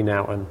Henry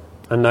Nouwen,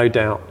 and no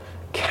doubt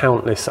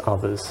countless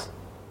others.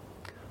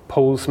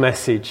 Paul's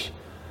message,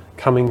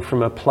 coming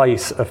from a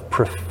place of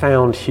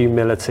profound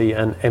humility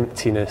and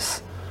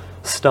emptiness,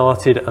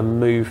 started a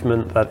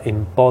movement that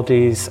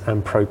embodies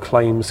and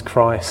proclaims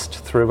Christ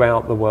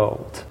throughout the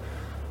world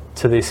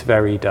to this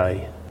very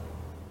day.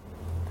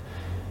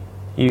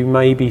 You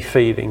may be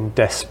feeling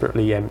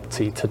desperately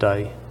empty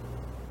today,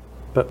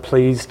 but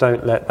please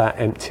don't let that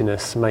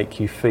emptiness make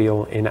you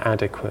feel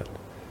inadequate.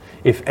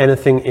 If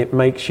anything, it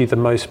makes you the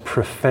most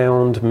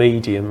profound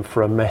medium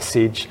for a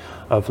message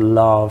of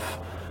love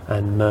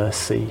and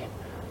mercy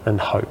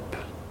and hope.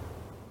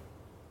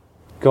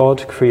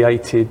 God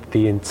created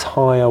the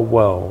entire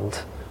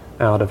world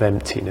out of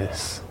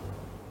emptiness.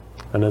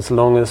 And as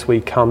long as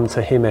we come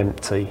to him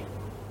empty,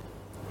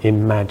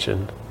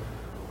 imagine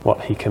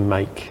what he can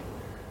make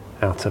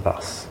out of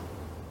us.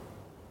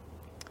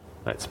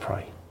 Let's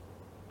pray.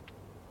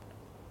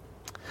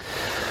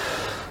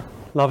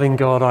 Loving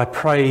God, I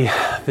pray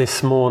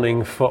this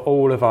morning for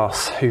all of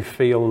us who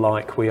feel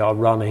like we are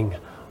running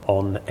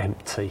on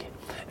empty.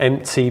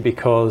 Empty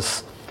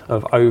because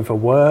of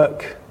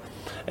overwork,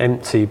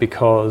 empty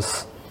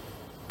because,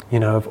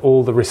 of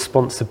all the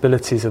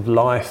responsibilities of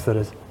life that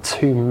are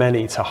too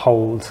many to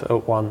hold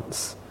at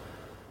once.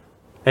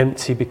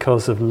 Empty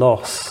because of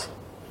loss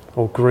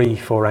or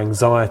grief or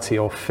anxiety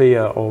or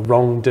fear or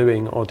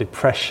wrongdoing or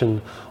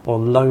depression or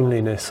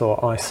loneliness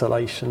or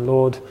isolation.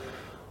 Lord,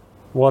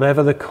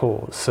 whatever the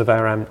cause of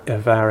our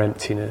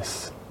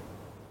emptiness,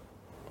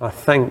 I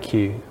thank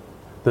you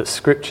that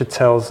Scripture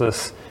tells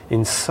us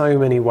in so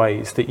many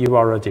ways that you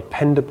are a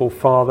dependable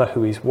Father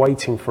who is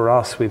waiting for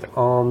us with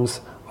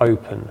arms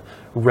open,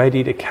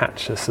 ready to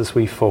catch us as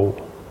we fall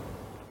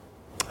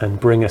and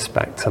bring us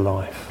back to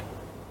life.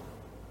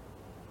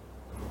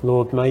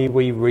 Lord, may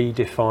we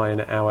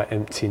redefine our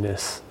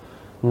emptiness,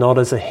 not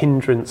as a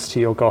hindrance to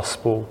your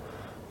gospel,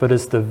 but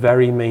as the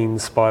very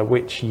means by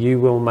which you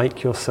will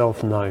make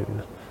yourself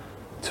known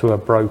to a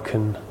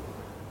broken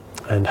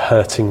and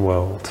hurting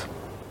world.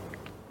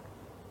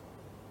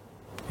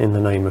 In the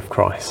name of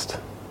Christ.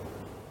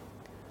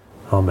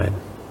 Amen.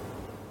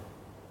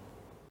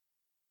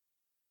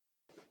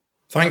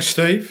 Thanks,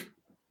 Steve.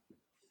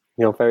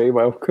 You're very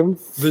welcome.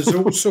 There's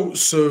all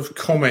sorts of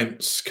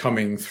comments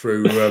coming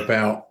through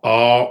about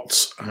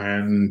art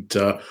and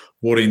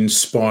what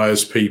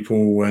inspires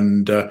people,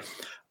 and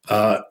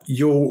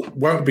you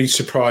won't be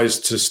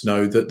surprised to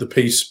know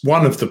that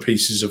one of the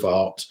pieces of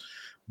art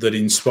that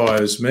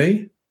inspires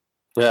me.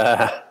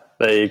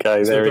 There you go.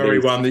 It's the very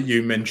one that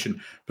you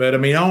mentioned. But I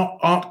mean,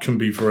 art can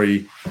be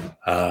very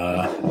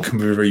can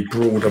be very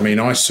broad. I mean,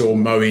 I saw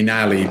Moeen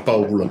Ali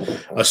bowl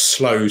a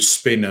slow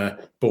spinner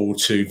ball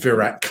to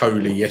Virat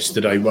Kohli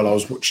yesterday while I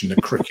was watching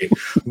the cricket,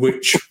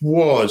 which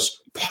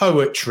was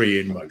poetry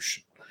in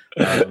motion.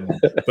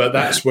 But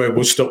that's where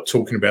we'll stop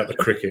talking about the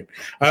cricket.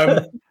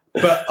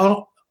 But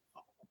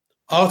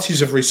art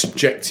is a very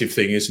subjective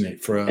thing, isn't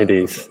it? It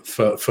is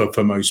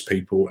for most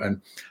people.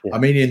 And I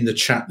mean, in the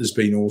chat, there's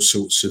been all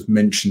sorts of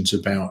mentions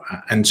about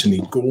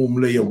Anthony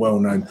Gormley, a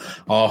well-known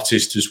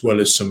artist, as well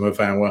as some of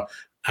our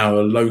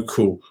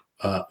local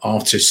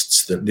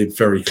artists that live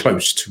very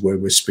close to where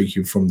we're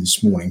speaking from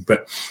this morning.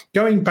 But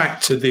going back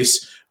to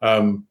this,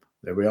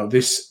 there we are.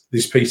 This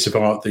piece of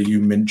art that you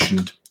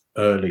mentioned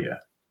earlier.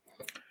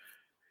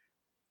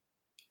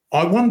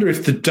 I wonder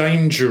if the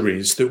danger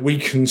is that we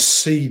can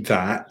see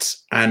that,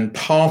 and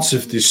part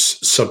of this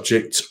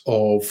subject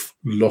of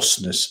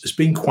lostness as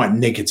being quite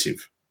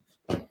negative,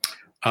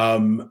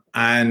 and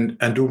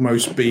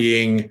almost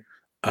being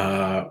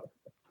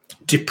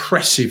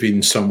depressive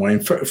in some way.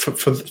 And for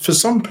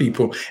some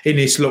people in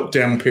this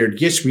lockdown period,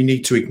 yes, we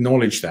need to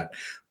acknowledge that,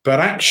 but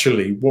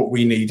actually, what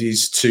we need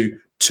is to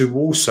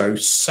also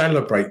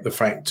celebrate the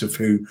fact of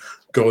who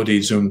God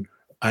is and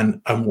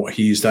what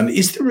He has done.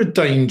 Is there a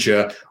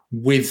danger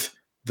with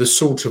the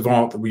sort of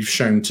art that we've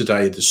shown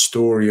today, the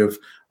story of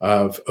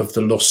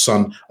the lost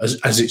son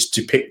as it's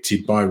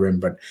depicted by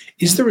Rembrandt?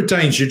 Is there a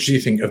danger, do you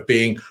think, of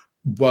being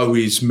woe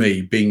is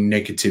me, being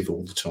negative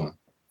all the time?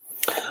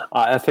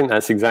 I think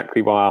that's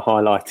exactly why I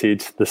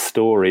highlighted the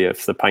story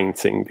of the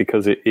painting,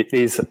 because it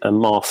is a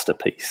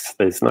masterpiece.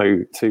 There's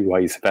no two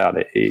ways about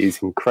it. It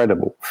is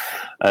incredible.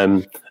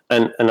 And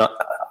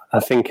I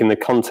think in the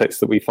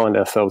context that we find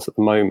ourselves at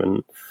the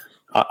moment,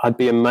 I'd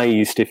be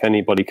amazed if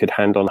anybody could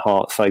hand on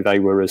heart say they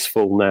were as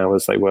full now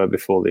as they were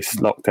before this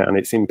lockdown.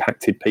 It's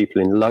impacted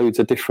people in loads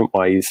of different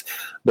ways,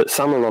 but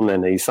some are on their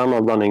knees, some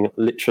are running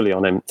literally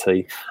on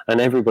empty, and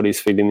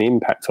everybody's feeling the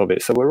impact of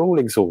it. So we're all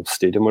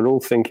exhausted and we're all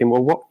thinking,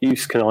 well, what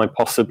use can I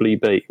possibly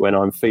be when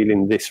I'm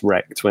feeling this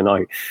wrecked, when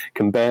I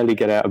can barely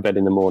get out of bed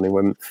in the morning,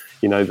 when,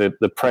 you know,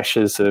 the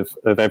pressures of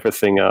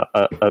everything are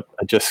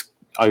just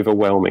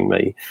overwhelming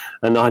me.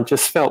 And I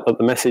just felt that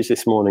the message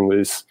this morning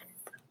was,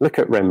 look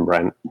at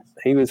Rembrandt.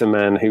 He was a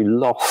man who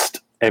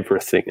lost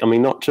everything. I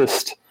mean, not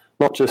just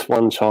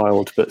one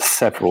child, but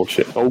several,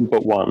 all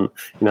but one.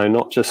 You know,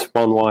 not just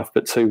one wife,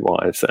 but two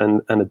wives,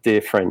 and a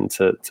dear friend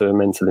to a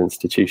mental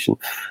institution,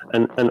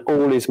 and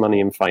all his money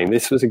and fame.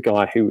 This was a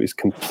guy who was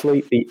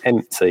completely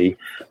empty,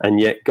 and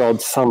yet God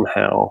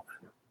somehow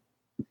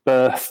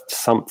birthed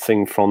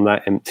something from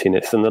that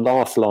emptiness. And the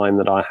last line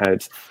that I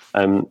had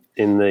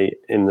in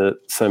the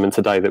sermon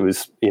today, that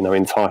was, you know,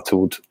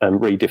 entitled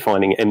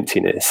Redefining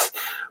Emptiness,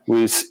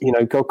 was, you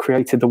know, God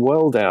created the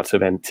world out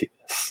of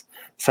emptiness.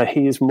 So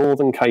He is more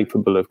than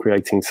capable of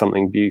creating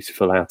something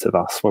beautiful out of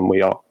us when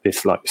we are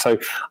this low. So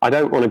I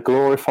don't want to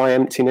glorify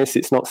emptiness.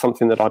 It's not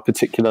something that I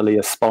particularly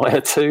aspire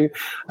to,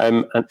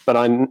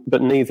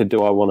 but neither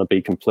do I want to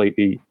be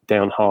completely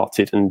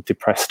downhearted and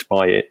depressed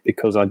by it,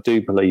 because I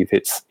do believe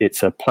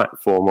it's a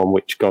platform on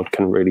which God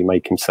can really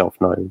make Himself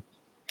known.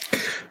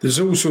 There's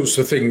all sorts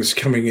of things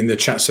coming in the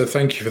chat, so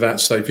thank you for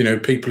that, Steve. You know,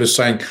 people are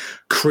saying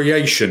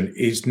creation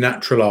is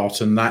natural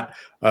art, and that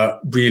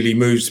really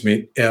moves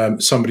me.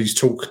 Somebody's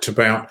talked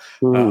about,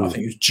 I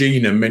think it was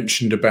Gina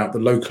mentioned about the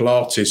local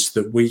artists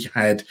that we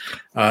had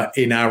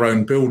in our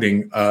own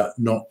building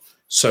not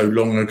so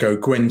long ago,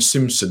 Gwen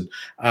Simpson,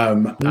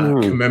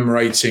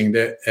 commemorating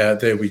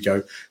there we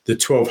go, the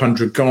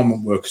 1,200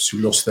 garment workers who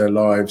lost their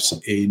lives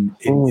in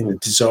a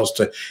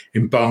disaster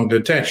in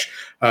Bangladesh.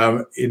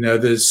 You know,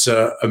 there's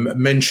a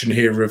mention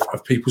here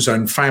of people's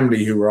own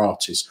family who are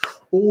artists.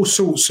 All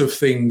sorts of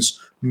things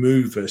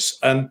move us.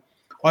 And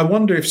I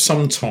wonder if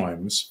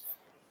sometimes,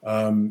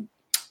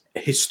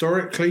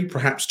 historically,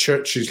 perhaps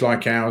churches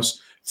like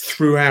ours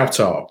threw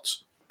out art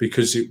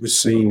because it was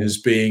seen as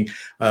being,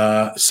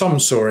 some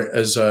saw it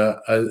as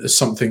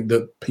something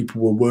that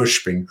people were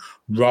worshipping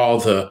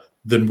rather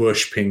than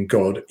worshipping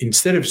God,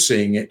 instead of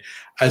seeing it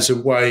as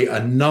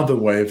another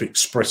way of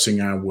expressing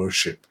our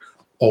worship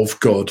of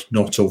God,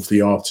 not of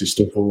the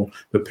artist or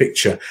the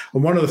picture.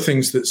 And one of the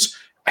things that's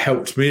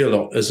helped me a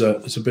lot as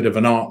a bit of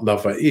an art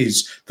lover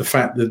is the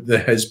fact that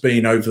there has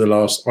been, over the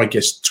last, I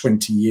guess,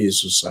 20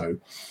 years or so,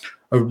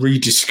 a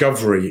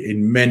rediscovery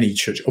in many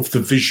churches of the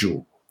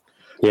visual.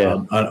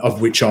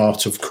 Of which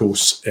art, of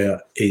course,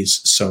 is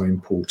so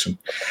important.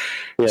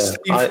 Yeah,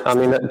 Steve, I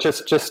mean,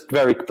 just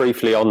very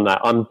briefly on that,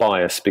 I'm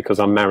biased because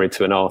I'm married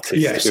to an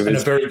artist. Yes, and a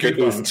very good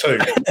one too.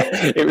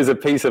 It was a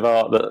piece of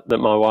art that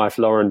my wife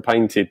Lauren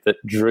painted that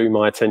drew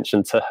my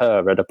attention to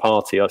her at a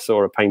party. I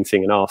saw a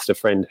painting and asked a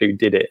friend who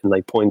did it, and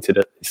they pointed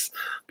at this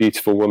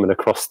beautiful woman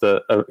across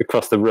the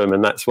room,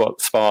 and that's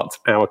what sparked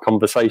our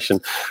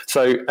conversation.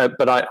 So,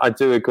 but I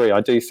do agree.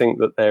 I do think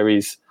that there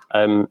is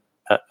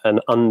an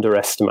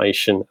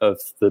underestimation of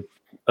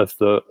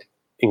the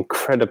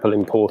incredible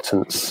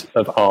importance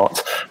of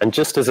art. And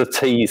just as a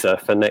teaser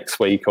for next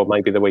week, or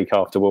maybe the week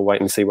after, we'll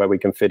wait and see where we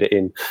can fit it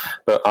in.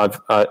 But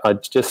I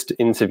just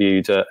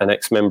interviewed an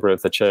ex-member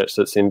of the church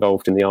that's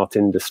involved in the art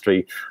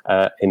industry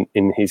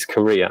in his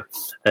career,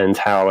 and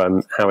how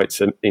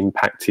it's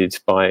impacted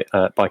by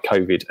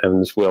COVID.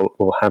 And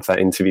we'll have that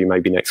interview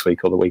maybe next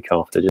week or the week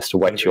after, just to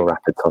whet your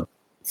appetite.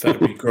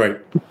 That'd be great.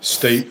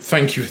 Steve,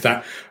 thank you for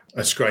that.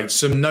 That's great.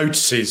 Some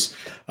notices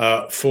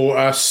for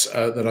us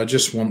that I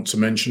just want to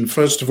mention.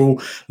 First of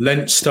all,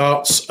 Lent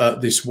starts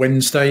this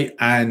Wednesday,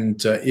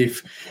 and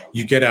if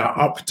you get our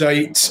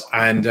update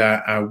and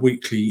our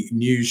weekly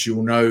news,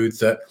 you'll know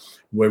that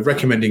we're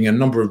recommending a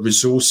number of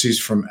resources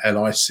from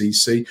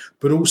LICC,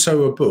 but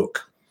also a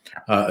book.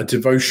 A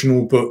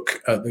devotional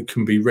book that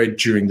can be read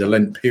during the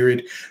Lent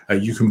period.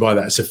 You can buy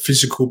that as a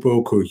physical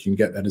book, or you can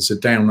get that as a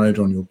download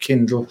on your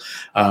Kindle.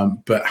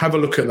 But have a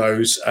look at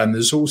those. And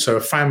there's also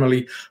a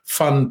family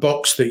fun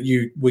box that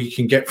we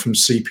can get from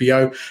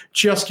CPO,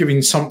 just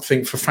giving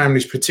something for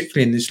families,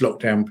 particularly in this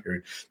lockdown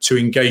period, to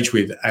engage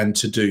with and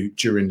to do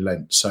during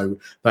Lent. So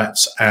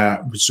that's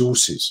our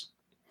resources.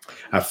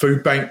 Our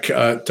food bank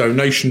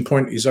donation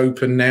point is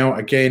open now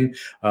again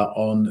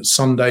on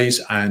Sundays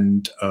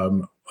and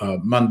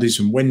Mondays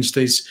and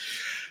Wednesdays,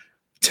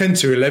 10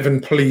 to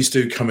 11. Please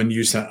do come and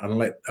use that, and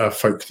let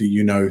folk that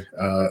you know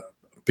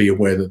be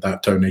aware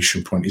that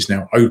donation point is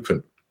now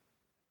open.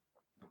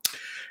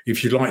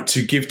 If you'd like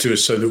to give to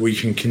us so that we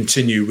can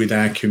continue with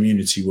our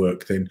community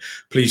work, then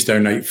please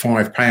donate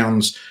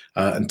 £5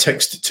 and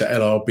text it to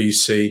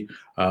LRBC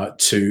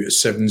to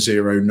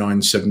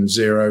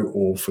 70970,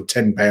 or for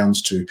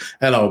 £10 to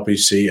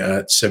LRBC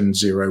at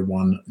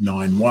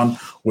 70191,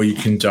 or you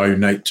can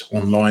donate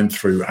online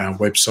through our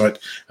website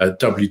at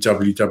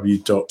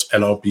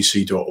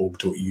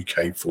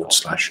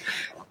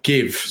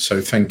www.lrbc.org.uk/give.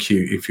 So thank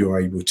you if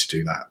you're able to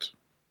do that.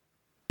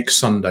 Next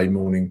Sunday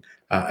morning,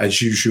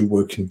 as usual,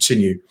 we'll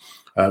continue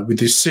with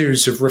this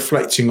series of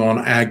reflecting on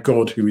our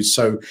God, who is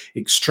so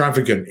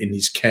extravagant in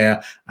his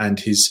care and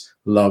his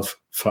love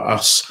for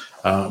us,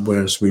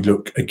 whereas we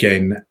look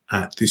again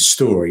at this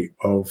story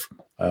of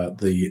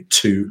the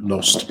two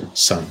lost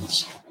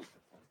sons.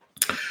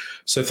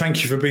 So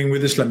thank you for being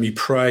with us. Let me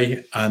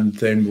pray, and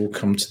then we'll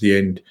come to the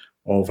end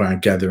of our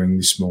gathering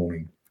this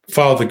morning.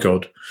 Father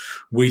God,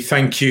 we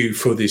thank you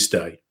for this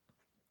day.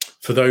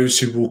 For those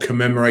who will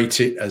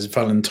commemorate it as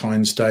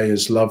Valentine's Day,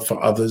 as love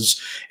for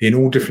others in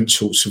all different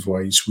sorts of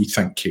ways, we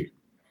thank you.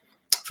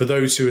 For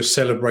those who are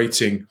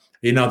celebrating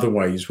in other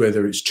ways,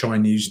 whether it's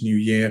Chinese New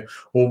Year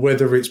or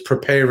whether it's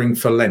preparing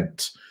for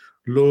Lent,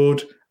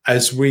 Lord,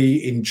 as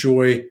we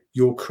enjoy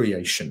your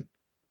creation,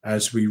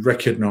 as we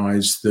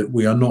recognise that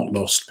we are not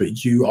lost,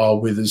 but you are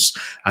with us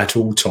at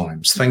all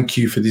times. Thank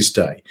you for this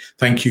day.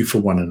 Thank you for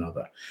one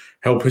another.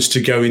 Help us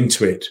to go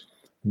into it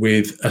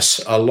with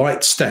a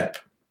light step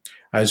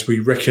as we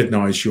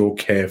recognise your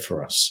care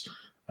for us.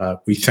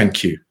 We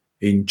thank you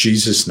in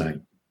Jesus'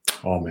 name.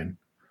 Amen.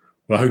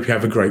 Well, I hope you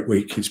have a great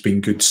week. It's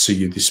been good to see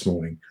you this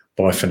morning.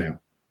 Bye for now.